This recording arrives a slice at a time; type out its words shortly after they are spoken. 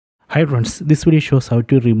Hi friends, this video shows how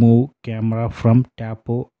to remove camera from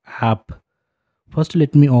Tapo app. First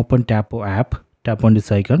let me open Tapo app, tap on this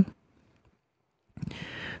icon.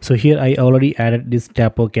 So here I already added this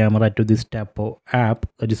Tapo camera to this Tapo app,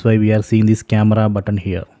 that is why we are seeing this camera button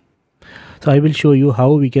here. So I will show you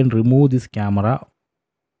how we can remove this camera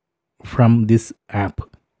from this app.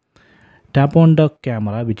 Tap on the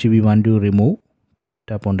camera which we want to remove,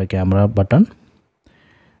 tap on the camera button.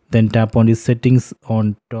 Then tap on the settings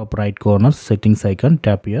on top right corner, settings icon,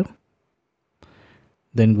 tap here.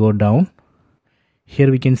 Then go down.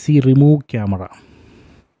 Here we can see remove camera.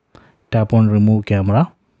 Tap on remove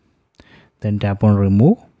camera. Then tap on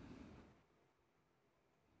remove.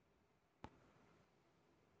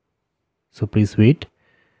 So please wait.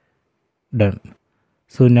 Done.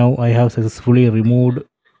 So now I have successfully removed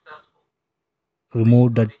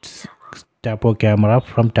that Tapo camera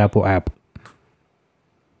from Tapo app.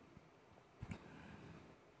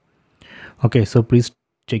 Okay, so please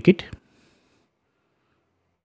check it.